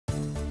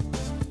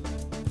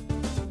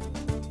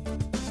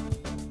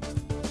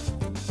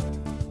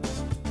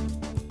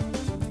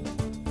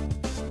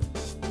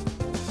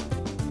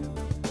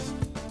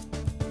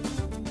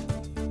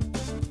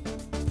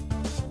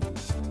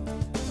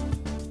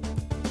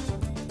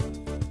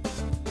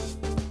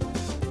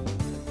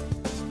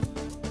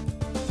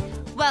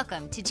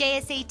Welcome to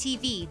JSA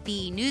TV,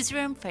 the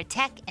newsroom for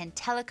tech and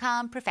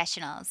telecom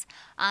professionals.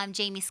 I'm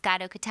Jamie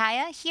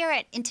Scotto-Kataya here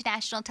at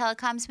International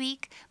Telecoms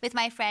Week with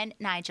my friend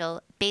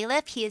Nigel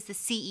Bayliff. He is the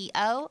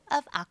CEO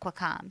of Aqua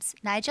Comms.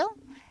 Nigel,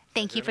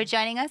 thank you for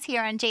joining us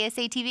here on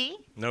JSA TV.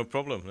 No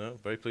problem. No,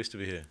 very pleased to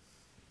be here.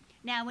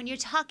 Now, when you're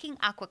talking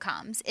Aqua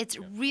Comms, it's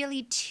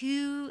really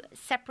two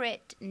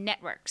separate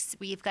networks.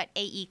 We've got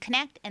AE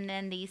Connect and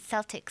then the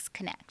Celtics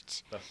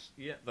Connect.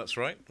 That's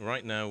right.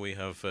 Right now we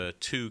have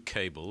two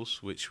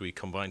cables which we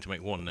combine to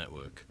make one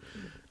network.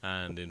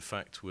 And in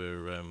fact,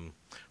 we're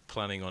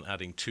planning on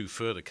adding two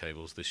further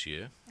cables this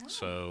year. Oh.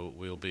 So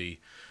we'll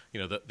be,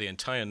 the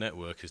entire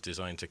network is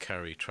designed to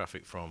carry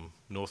traffic from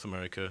North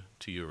America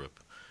to Europe.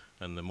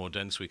 And the more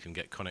dense we can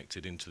get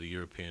connected into the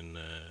European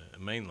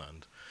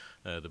mainland,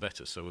 the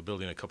better. So we're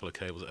building a couple of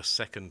cables, a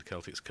second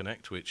Celtics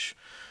Connect, which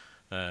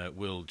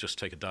will just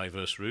take a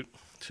diverse route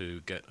to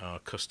get our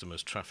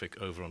customers'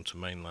 traffic over onto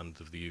mainland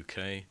of the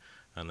UK,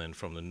 and then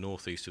from the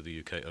northeast of the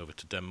UK over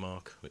to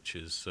Denmark, which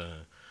is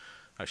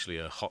actually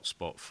a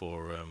hotspot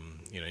for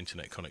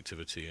internet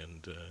connectivity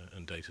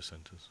and data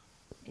centers.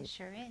 It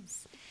sure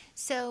is.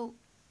 So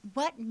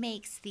what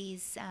makes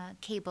these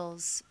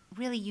cables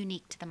really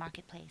unique to the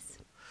marketplace?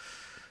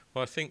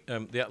 Well, I think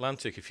the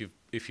Atlantic,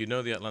 if you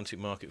know the Atlantic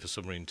market for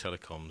submarine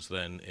telecoms,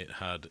 then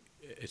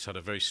it's had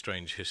a very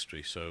strange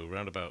history. So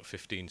around about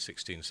 15,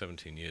 16,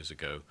 17 years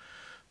ago,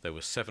 there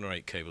were 7 or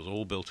 8 cables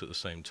all built at the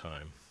same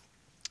time.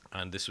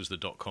 And this was the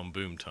dot-com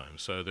boom time.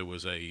 So there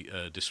was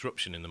a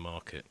disruption in the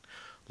market.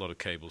 A lot of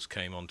cables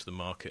came onto the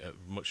market at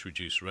much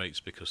reduced rates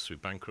because through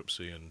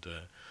bankruptcy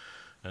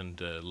and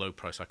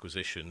low-price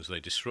acquisitions, they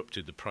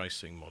disrupted the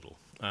pricing model.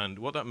 And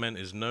what that meant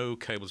is no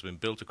cable has been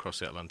built across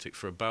the Atlantic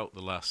for about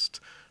the last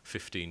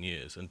 15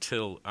 years,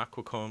 until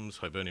Aqua Comms,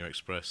 Hibernia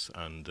Express,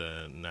 and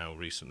now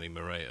recently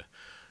Maria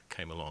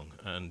came along.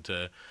 And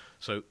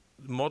so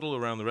the model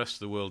around the rest of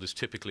the world is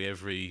typically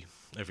every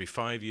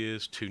 5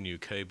 years, 2 new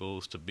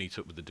cables to meet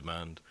up with the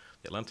demand.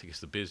 The Atlantic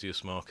is the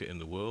busiest market in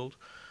the world,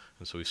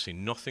 and so we've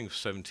seen nothing for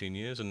 17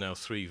 years, and now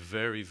 3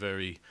 very,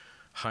 very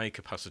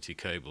high-capacity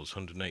cables,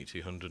 180,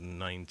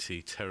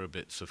 190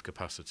 terabits of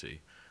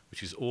capacity,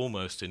 which is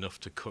almost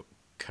enough to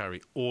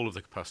carry all of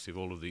the capacity of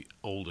all of the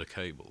older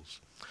cables.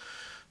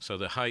 So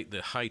the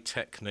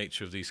high-tech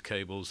nature of these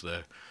cables,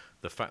 the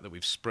fact that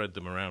we've spread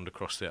them around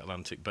across the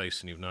Atlantic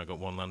basin, you've now got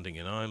one landing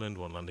in Ireland,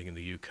 one landing in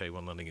the UK,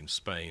 one landing in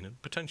Spain, and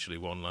potentially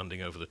one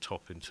landing over the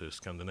top into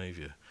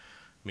Scandinavia,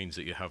 means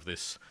that you have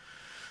this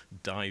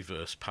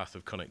diverse path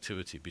of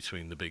connectivity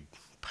between the big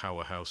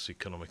powerhouse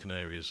economic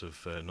areas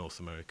of North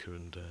America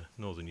and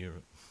Northern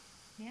Europe.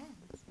 Yes.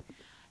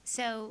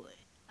 So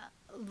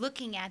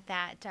looking at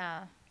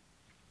that,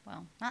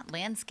 well, not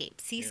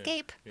landscape,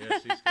 seascape? Yeah,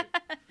 seascape,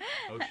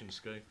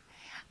 oceanscape.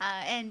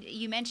 And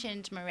you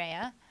mentioned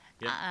Maria,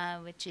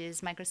 which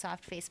is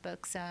Microsoft,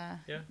 Facebook's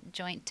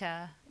joint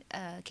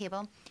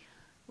cable.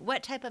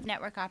 What type of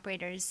network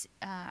operators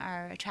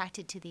are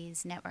attracted to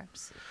these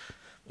networks?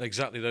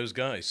 Exactly those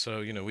guys. So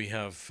we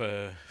have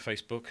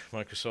Facebook,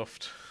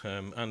 Microsoft,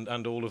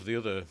 and all of the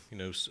other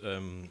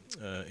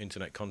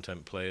internet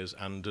content players,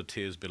 and the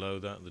tiers below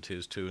that, the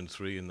tiers 2 and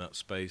 3 in that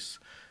space,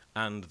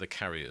 and the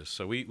carriers.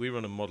 So we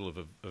run a model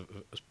of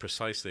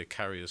precisely a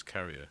carrier's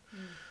carrier.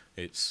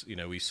 It's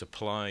we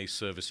supply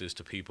services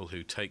to people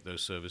who take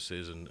those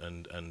services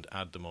and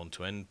add them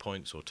onto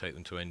endpoints or take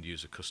them to end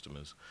user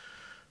customers.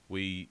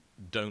 We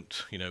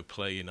don't,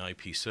 play in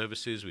IP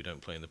services. We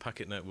don't play in the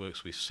packet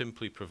networks. We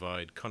simply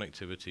provide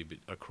connectivity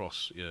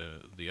across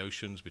the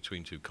oceans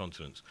between 2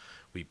 continents.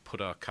 We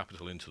put our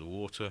capital into the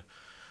water,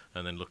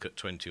 and then look at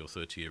 20 or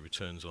 30-year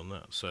returns on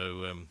that.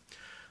 So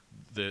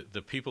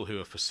the people who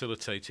are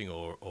facilitating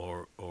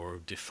or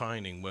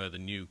defining where the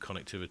new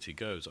connectivity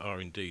goes are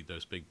indeed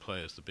those big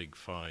players, the big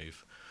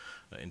 5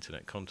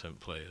 internet content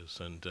players.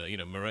 And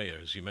Maria,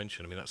 as you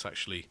mentioned, that's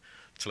actually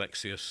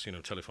Telexius,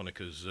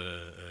 Telefonica's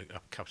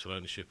capital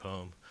ownership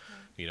arm.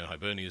 Right.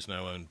 Hibernia is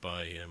now owned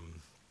by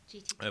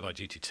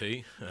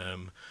GTT.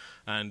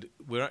 And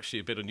we're actually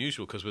a bit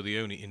unusual because we're the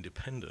only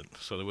independent.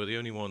 So we're the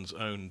only ones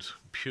owned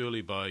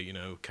purely by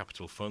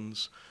capital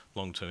funds,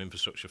 long-term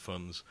infrastructure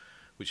funds,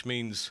 which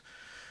means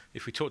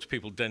if we talk to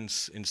people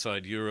dense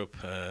inside Europe,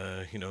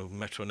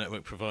 metro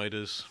network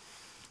providers,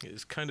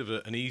 it's kind of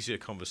an easier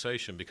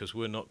conversation because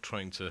we're not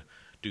trying to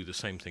do the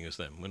same thing as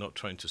them. We're not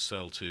trying to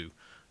sell to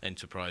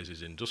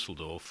enterprises in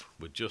Dusseldorf.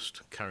 We're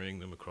just carrying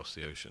them across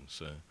the ocean.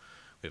 So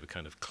we have a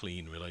kind of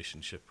clean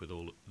relationship with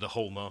the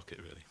whole market,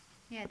 really.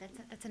 Yeah,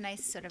 that's a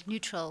nice sort of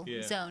neutral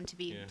zone to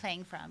be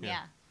playing from.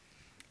 Yeah.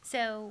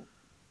 So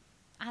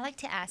I like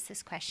to ask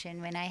this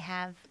question when I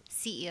have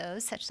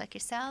CEOs, such like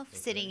yourself,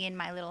 sitting in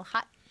my little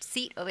hot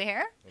seat over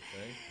here,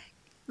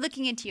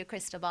 looking into your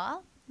crystal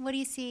ball. What do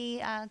you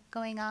see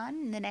going on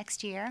in the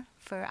next year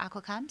for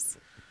Aqua Comms?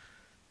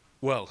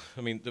 Well,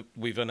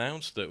 we've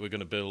announced that we're going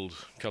to build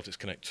Celtics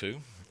Connect 2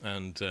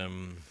 and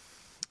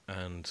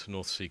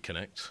North Sea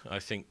Connect. I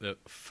think that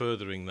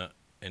furthering that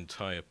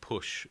entire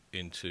push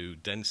into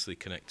densely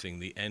connecting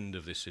the end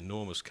of this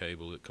enormous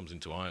cable that comes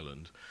into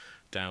Ireland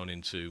down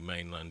into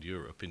mainland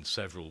Europe in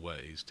several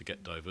ways to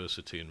get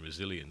diversity and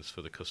resilience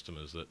for the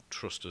customers that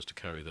trust us to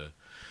carry their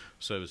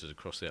services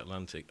across the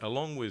Atlantic,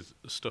 along with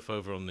stuff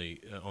over on the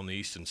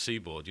eastern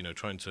seaboard, you know,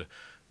 trying to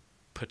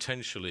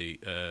potentially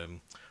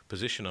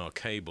position our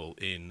cable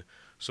in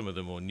some of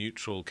the more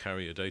neutral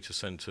carrier data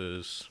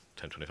centers,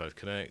 1025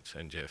 Connect,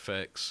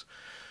 NJFX,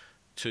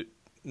 to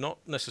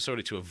not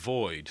necessarily to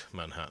avoid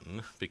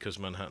Manhattan, because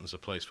Manhattan's a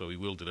place where we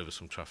will deliver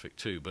some traffic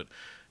too, but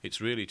it's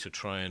really to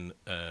try and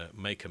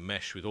make a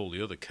mesh with all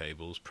the other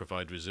cables,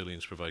 provide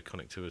resilience, provide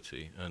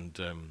connectivity, and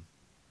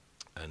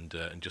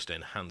just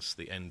enhance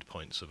the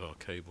endpoints of our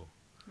cable.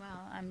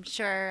 Well, I'm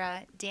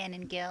sure Dan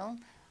and Gil,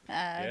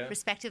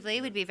 respectively,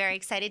 would be very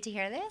excited to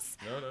hear this.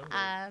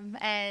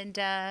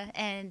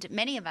 And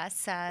many of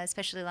us,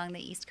 especially along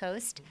the East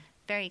Coast,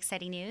 very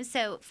exciting news.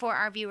 So for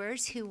our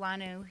viewers who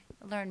want to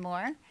learn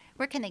more,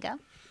 where can they go?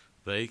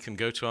 They can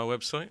go to our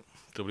website,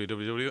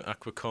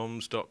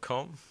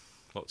 www.aquacomms.com.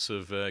 Lots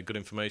of good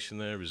information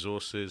there,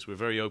 resources. We're a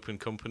very open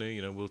company.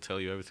 You know, we'll tell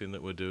you everything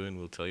that we're doing.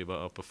 We'll tell you about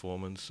our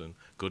performance, and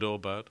good or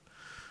bad.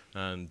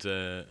 And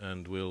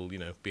we'll, you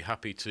know, be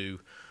happy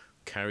to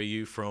carry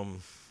you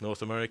from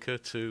North America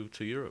to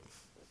Europe.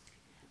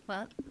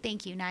 Well,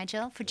 thank you,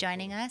 Nigel, for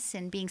joining us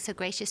and being so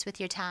gracious with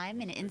your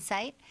time and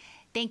insight.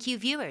 Thank you,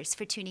 viewers,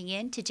 for tuning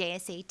in to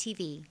JSA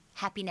TV.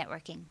 Happy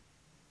networking.